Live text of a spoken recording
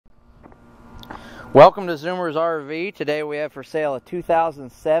Welcome to Zoomer's RV. Today we have for sale a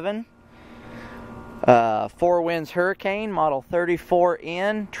 2007 Four Winds Hurricane, model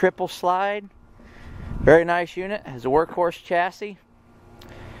 34N, triple slide. Very nice unit, has a Workhorse chassis,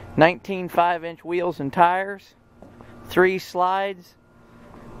 19 5-inch wheels and tires, 3 slides,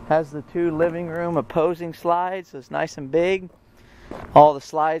 has the 2 living room opposing slides, so it's nice and big. All the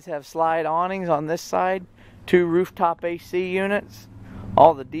slides have slide awnings on this side, 2 rooftop AC units.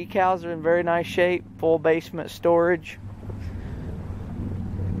 All the decals are in very nice shape. Full basement storage.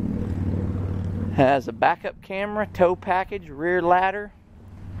 Has a backup camera, tow package, rear ladder,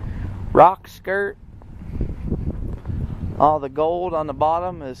 rock skirt. All the gold on the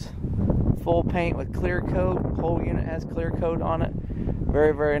bottom is full paint with clear coat. Whole unit has clear coat on it.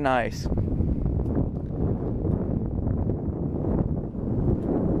 Very, very nice.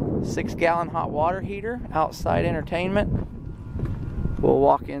 6-gallon hot water heater, outside entertainment. We'll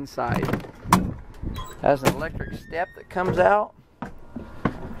walk inside. Has an electric step that comes out.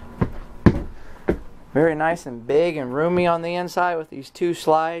 Very nice and big and roomy on the inside with these 2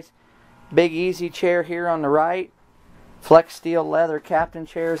 slides. Big easy chair here on the right. Flex steel leather captain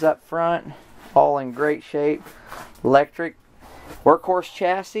chairs up front. All in great shape. Electric Workhorse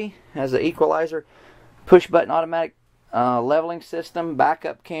chassis. Has an equalizer, push button automatic leveling system,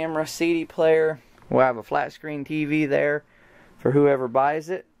 backup camera, CD player. We'll have a flat screen TV there for whoever buys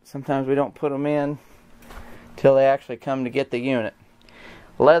it. Sometimes we don't put them in till they actually come to get the unit.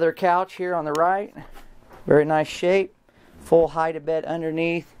 Leather couch here on the right, very nice shape. Full height of bed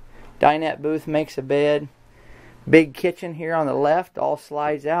underneath. Dinette booth makes a bed. Big kitchen here on the left, all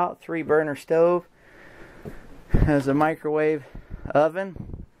slides out. 3-burner stove. Has a microwave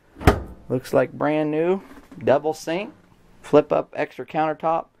oven. Looks like brand new. Double sink. Flip up extra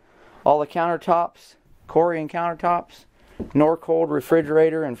countertop. All the countertops, Corian countertops. Norcold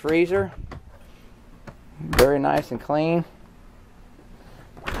refrigerator and freezer. Very nice and clean.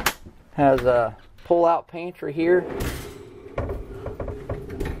 Has a pull-out pantry here.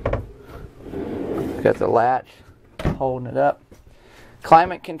 Got the latch holding it up.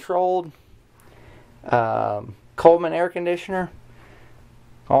 Climate controlled. Coleman air conditioner.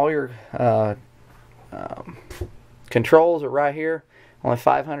 All your controls are right here. Only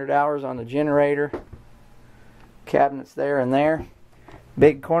 500 hours on the generator. Cabinets there and there.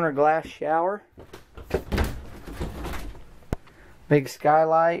 Big corner glass shower. Big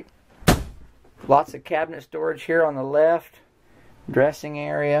skylight. Lots of cabinet storage here on the left. Dressing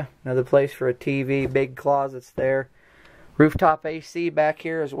area. Another place for a TV. Big closets there. Rooftop AC back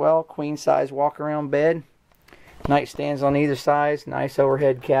here as well. Queen size walk around bed. Nightstands on either side. Nice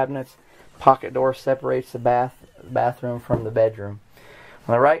overhead cabinets. Pocket door separates the bathroom from the bedroom.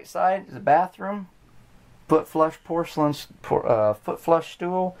 On the right side is a bathroom. Foot flush porcelain foot flush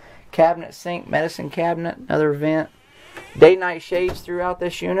stool, cabinet sink, medicine cabinet, another vent. Day-night shades throughout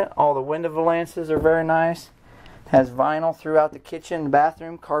this unit. All the window valances are very nice. Has vinyl throughout the kitchen and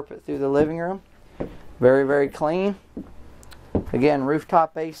bathroom, carpet through the living room. Very, very clean. Again,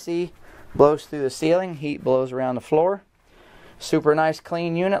 rooftop AC blows through the ceiling, heat blows around the floor. Super nice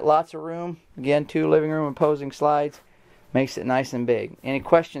clean unit, lots of room. Again, 2 living room opposing slides. Makes it nice and big. Any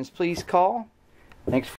questions, please call. Thanks.